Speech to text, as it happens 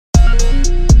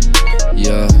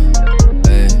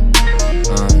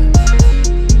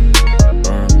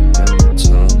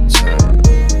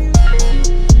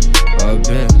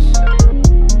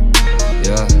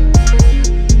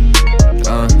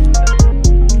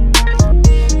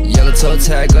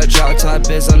tag or drop top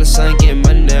bins on the sun, get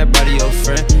money, now everybody your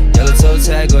friend. Yellow toe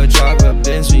tag or drop a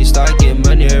bins when you start getting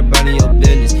money, everybody your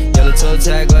business. Yellow toe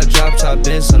tag or drop top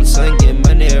bins on the sun, get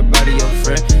money, everybody your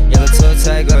friend. Yellow toe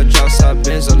tag or drop top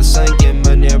bins on the